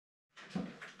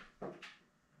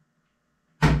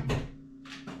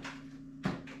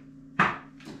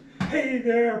Hey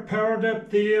there, powered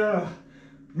up the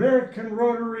American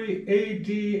Rotary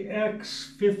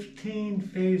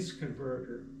ADX15 phase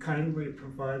converter, kindly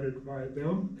provided by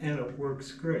them, and it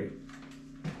works great.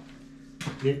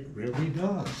 It really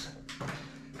does.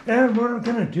 And what I'm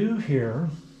going to do here,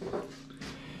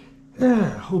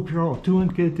 hope you're all doing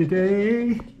good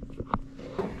today.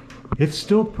 It's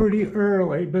still pretty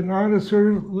early, but not as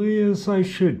early as I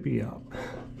should be up.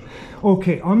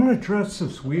 Okay, I'm going to dress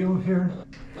this wheel here.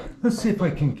 Let's see if I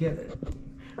can get it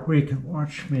where you can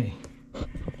watch me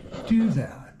do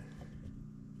that.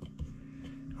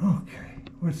 Okay,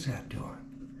 what's that doing?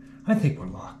 I think we're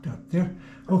locked up there.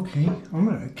 Okay, I'm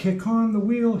going to kick on the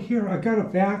wheel here. I got a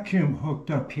vacuum hooked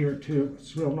up here too.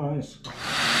 It's real nice. There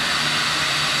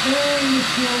you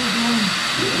see how we're doing.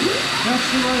 That's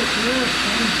the right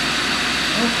direction.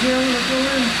 Okay, I'm going to go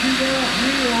into that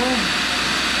wheel.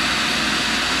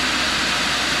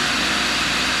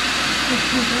 Let's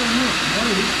see if I look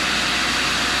right.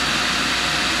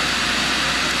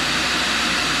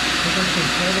 I got some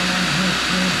better on here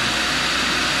too.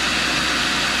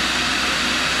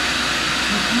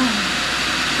 Oh, come on.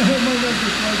 Oh, my leg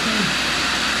is right there.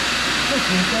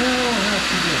 Okay, that'll have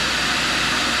to do it.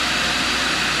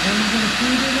 And I'm going to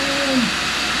feed it in.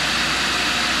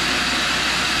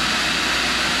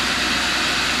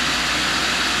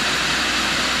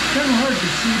 It's kind of hard to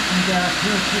see from back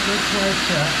here because it looks like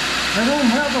that. I don't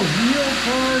have a wheel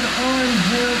guard on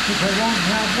here because I don't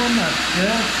have one that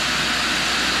fits.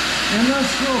 And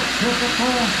that's real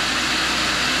typical.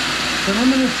 But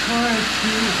I'm going to try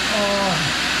to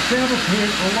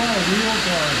fabricate a lot of wheel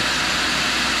guards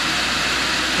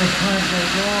as time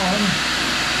goes on.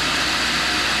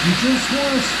 You just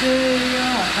want to stay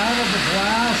out of the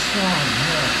blast on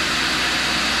here.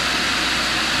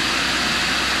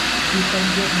 See if I'm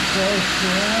getting close to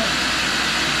that.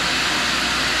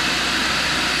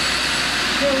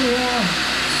 There we are.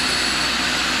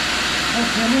 Okay,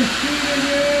 I'm going to feed it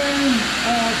in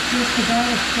just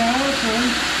about 1,000.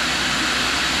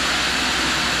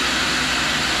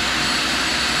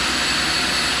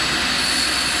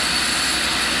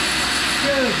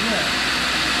 Very good.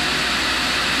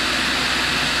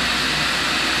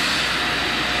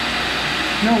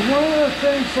 Now, one of the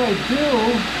things I do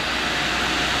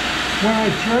when I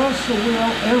dress the wheel,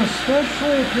 and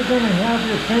especially if you're going to have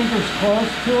your fingers close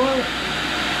to it,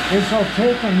 is I'll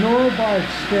take a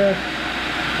no-bite stick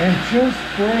and just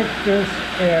break this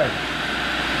edge.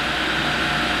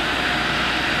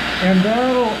 And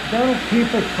that'll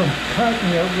keep it from cutting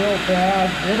you real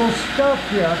bad. It'll stuff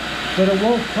you, but it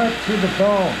won't cut to the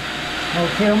bone.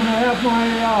 Okay, I'm going to have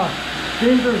my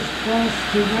fingers close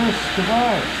to this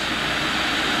device.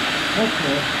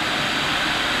 Okay.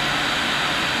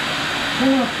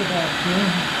 Turn off the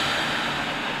vacuum.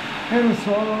 And it's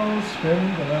all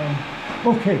spinning down.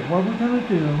 Okay, what we're going to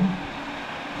do,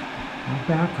 I'll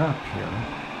back up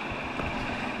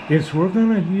here, is we're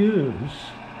going to use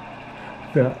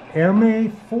the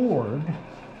MA Ford,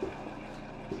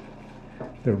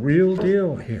 the real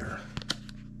deal here.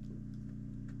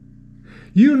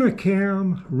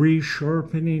 Unicam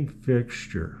Resharpening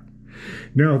Fixture.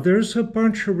 Now, there's a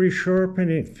bunch of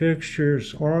resharpening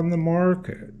fixtures on the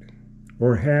market,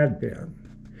 or had been.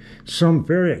 Some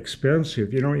very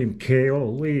expensive, you know, in KO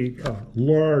League,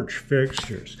 large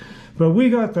fixtures. But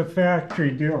we got the factory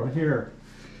deal here.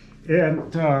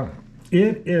 And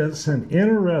it is an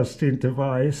interesting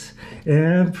device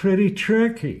and pretty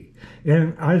tricky.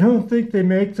 And I don't think they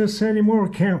make this anymore,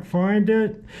 can't find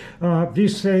it.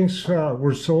 These things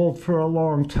were sold for a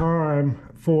long time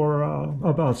for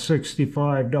about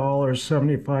 $65,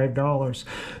 $75.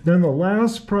 Then the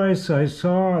last price I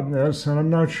saw on this, and I'm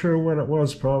not sure what it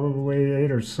was, probably 8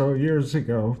 or so years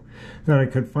ago, that I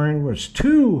could find was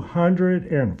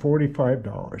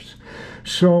 $245.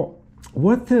 So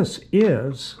what this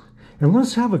is, and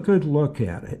let's have a good look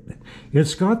at it.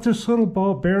 It's got this little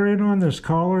ball bearing on this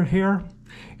collar here,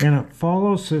 and it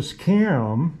follows this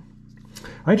cam.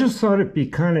 I just thought it'd be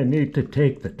kind of neat to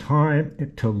take the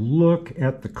time to look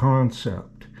at the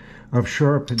concept of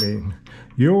sharpening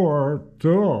your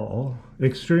dull,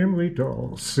 extremely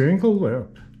dull, single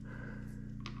lip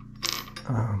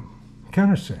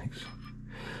countersinks.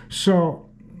 So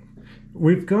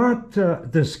we've got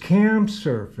this cam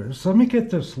surface. Let me get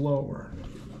this lower.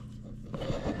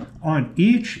 On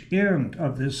each end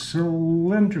of this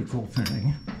cylindrical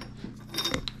thing,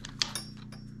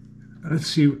 let's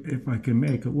see if I can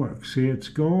make it work. See, it's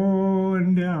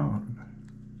going down.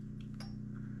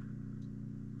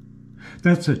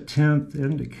 That's a 10th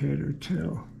indicator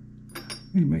too.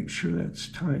 Let me make sure that's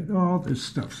tight. Oh, this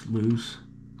stuff's loose.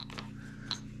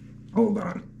 Hold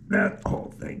on. that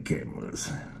whole thing came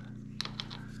loose.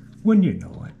 Wouldn't you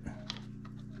know it?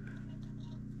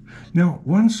 Now,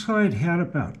 one side had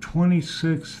about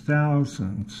 26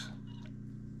 thousandths.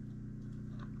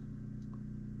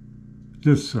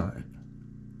 This side.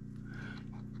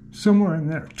 Somewhere in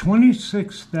there.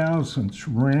 26 thousandths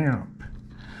ramp.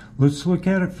 Let's look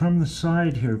at it from the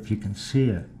side here if you can see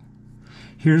it.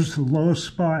 Here's the low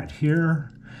spot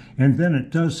here, and then it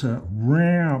does a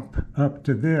ramp up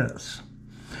to this.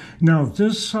 Now,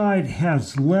 this side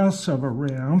has less of a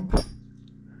ramp.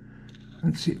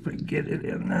 Let's see if I can get it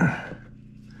in there.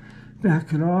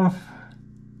 Back it off.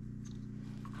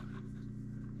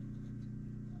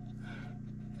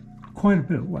 Quite a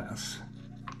bit less.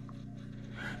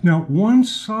 Now, one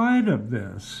side of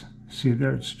this, see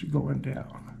there, it's going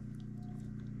down.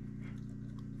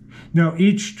 Now,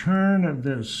 each turn of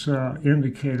this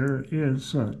indicator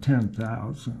is 10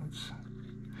 thousandths.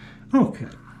 Okay.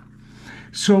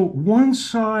 So one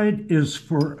side is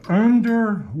for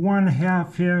under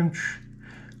 1/2 inch,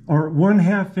 or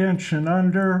 1/2 inch and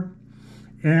under,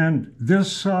 and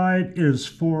this side is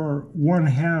for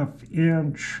 1/2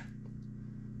 inch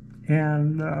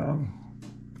and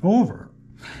over.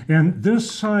 And this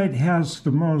side has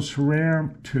the most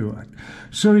ramp to it.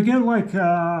 So you get like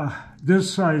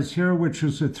this size here, which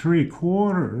is a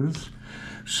 3/4.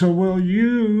 So we'll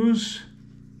use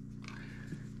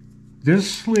this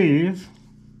sleeve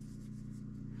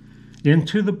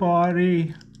into the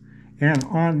body and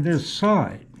on this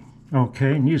side.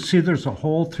 Okay, and you see there's a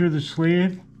hole through the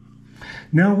sleeve.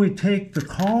 Now we take the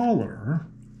collar,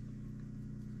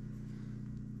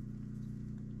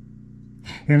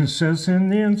 and it says in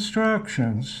the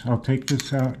instructions, I'll take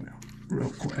this out real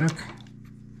quick.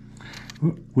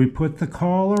 We put the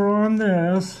collar on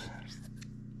this.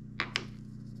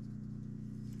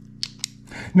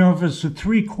 Now, if it's a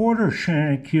 3/4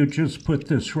 shank, you just put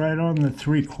this right on the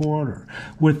 3/4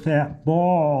 with that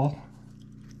ball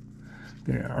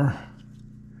there.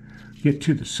 Get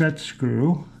to the set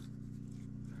screw.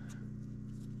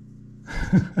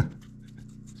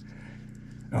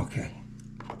 Okay.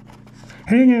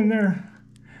 Hang in there.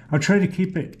 I'll try to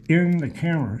keep it in the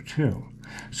camera too.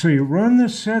 So you run the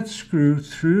set screw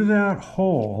through that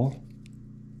hole.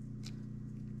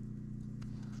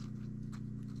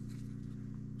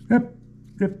 Yep,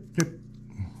 yep, yep.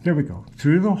 There we go.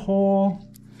 Through the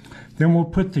hole. Then we'll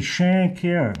put the shank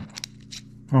in.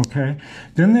 Okay.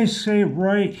 Then they say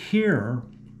right here,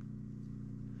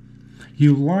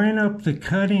 you line up the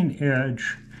cutting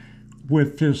edge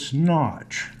with this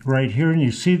notch right here, and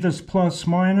you see this plus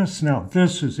minus. Now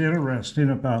this is interesting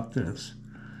about this,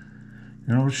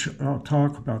 and I'll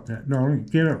talk about that. Now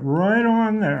get it right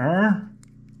on there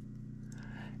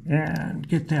and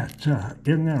get that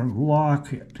in there and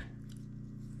lock it.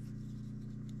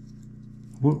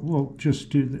 We'll just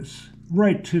do this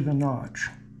right to the notch.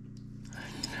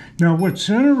 Now what's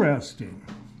interesting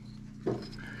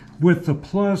with the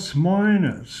plus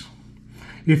minus,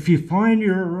 if you find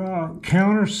your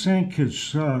countersink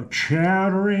is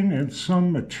chattering in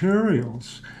some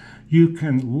materials, you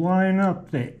can line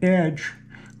up the edge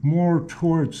more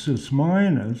towards this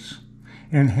minus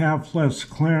and have less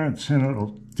clearance, and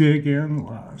it'll dig in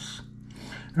less.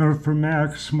 Or for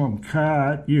maximum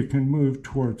cut, you can move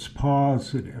towards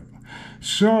positive.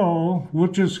 So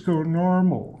we'll just go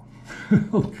normal.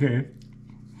 Okay.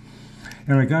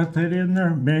 And I got that in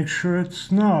there. Make sure it's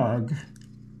snug.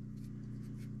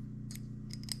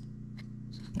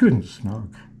 Good and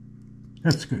snug.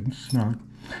 That's good and snug.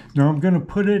 Now I'm going to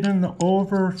put it in the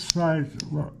overside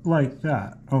like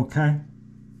that, okay?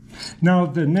 Now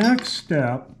the next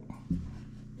step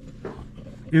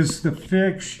is the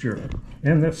fixture,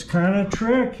 and it's kind of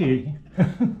tricky.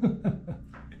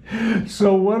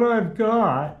 So what I've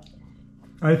got,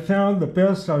 I found the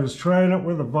best. I was trying it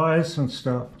with a vise and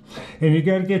stuff, and you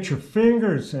got to get your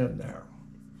fingers in there.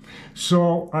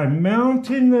 So I'm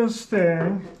mounting this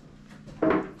thing.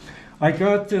 I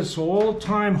got this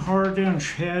old-time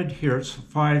hard-inch head here. It's a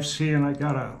 5C, and I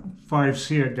got a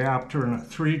 5C adapter and a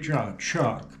 3-jaw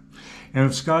chuck. And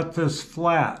it's got this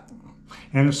flat.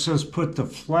 And it says put the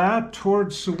flat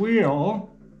towards the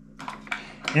wheel.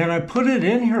 And I put it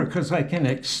in here because I can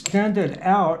extend it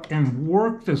out and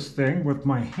work this thing with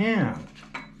my hand.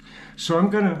 So I'm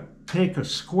going to take a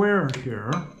square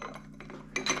here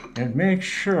and make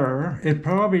sure it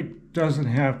probably doesn't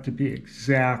have to be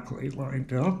exactly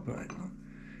lined up, but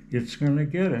it's going to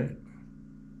get it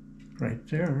right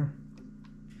there.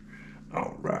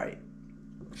 All right.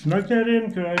 Snug that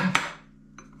in good.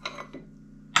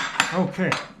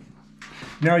 Okay.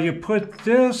 Now you put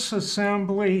this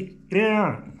assembly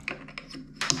in.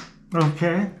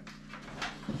 Okay.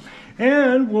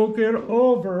 And we'll get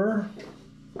over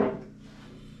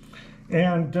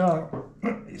and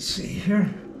let me see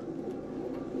here.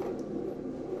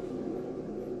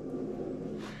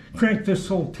 Crank this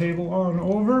whole table on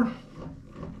over.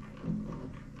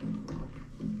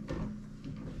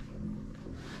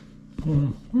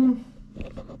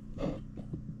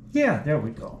 Yeah, there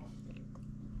we go.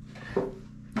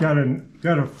 Got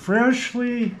a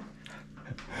freshly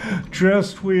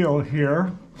dressed wheel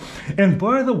here. And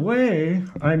by the way,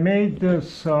 I made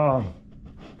this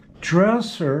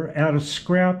dresser out of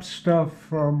scrap stuff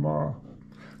from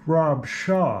Rob's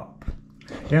shop,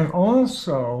 and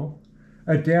also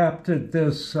adapted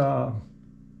this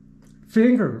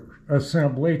finger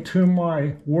assembly to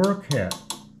my work head.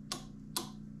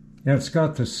 And it's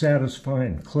got the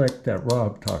satisfying click that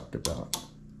Rob talked about.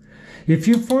 If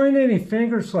you find any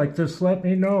fingers like this, let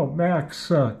me know.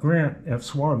 Max Grant at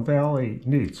Swan Valley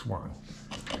needs one.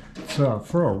 It's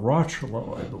for a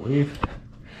Rochello, I believe.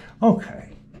 Okay.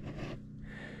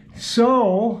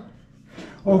 So,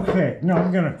 okay, now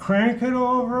I'm going to crank it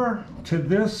over to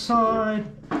this side.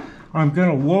 I'm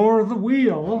going to lower the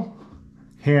wheel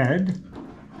head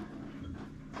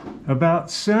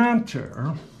about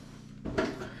center.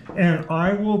 And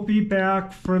I will be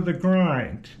back for the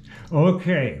grind.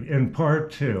 Okay, in part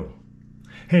 2.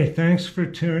 Hey, thanks for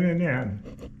tuning in.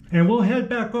 And we'll head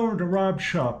back over to Rob's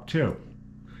shop too.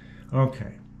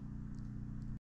 Okay.